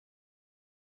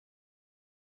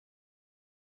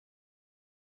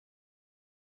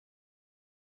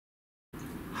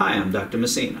Hi, I'm Dr.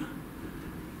 Messina.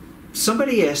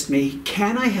 Somebody asked me,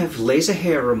 can I have laser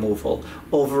hair removal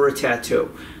over a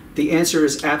tattoo? The answer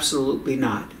is absolutely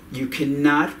not. You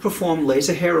cannot perform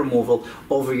laser hair removal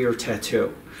over your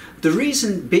tattoo. The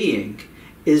reason being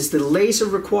is the laser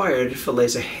required for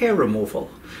laser hair removal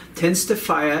tends to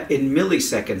fire in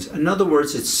milliseconds. In other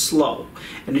words, it's slow,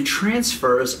 and it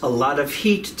transfers a lot of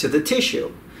heat to the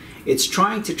tissue. It's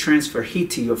trying to transfer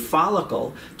heat to your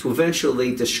follicle to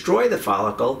eventually destroy the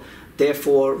follicle,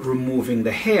 therefore removing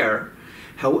the hair.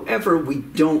 However, we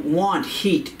don't want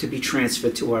heat to be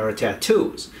transferred to our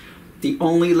tattoos. The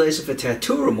only laser for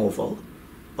tattoo removal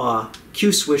are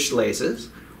Q-switch lasers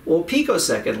or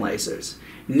picosecond lasers,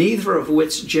 neither of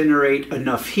which generate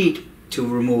enough heat to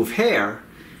remove hair,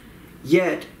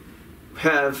 yet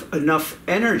have enough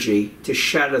energy to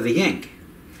shatter the ink.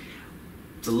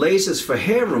 The lasers for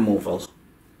hair removal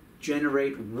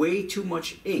generate way too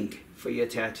much ink for your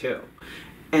tattoo,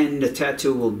 and the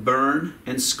tattoo will burn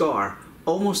and scar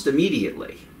almost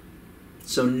immediately.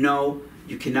 So no,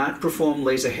 you cannot perform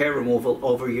laser hair removal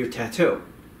over your tattoo.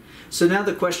 So now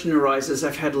the question arises,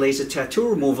 I've had laser tattoo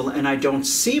removal and I don't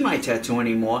see my tattoo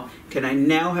anymore. Can I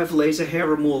now have laser hair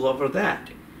removal over that?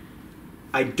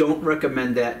 I don't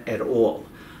recommend that at all.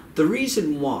 The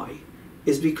reason why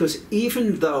is because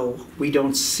even though we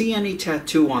don't see any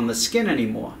tattoo on the skin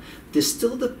anymore, there's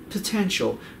still the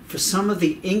potential for some of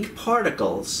the ink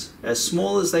particles, as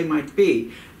small as they might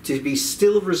be, to be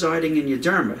still residing in your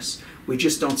dermis. We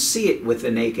just don't see it with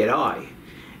the naked eye.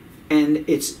 And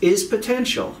it is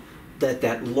potential that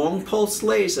that long pulse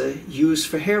laser used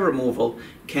for hair removal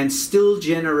can still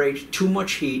generate too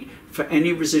much heat for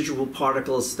any residual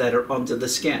particles that are under the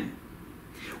skin.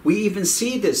 We even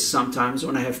see this sometimes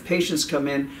when I have patients come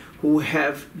in who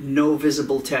have no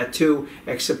visible tattoo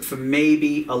except for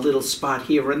maybe a little spot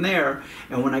here and there,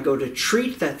 and when I go to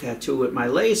treat that tattoo with my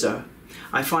laser,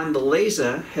 I find the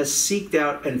laser has seeked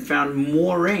out and found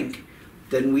more ink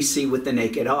than we see with the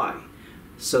naked eye.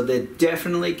 So there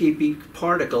definitely could be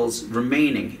particles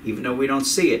remaining even though we don't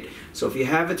see it. So if you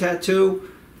have a tattoo,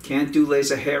 can't do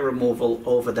laser hair removal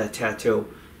over that tattoo.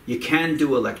 You can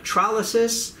do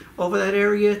electrolysis over that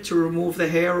area to remove the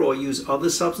hair or use other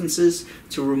substances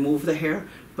to remove the hair,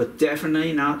 but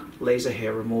definitely not laser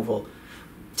hair removal.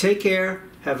 Take care,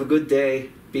 have a good day,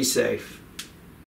 be safe.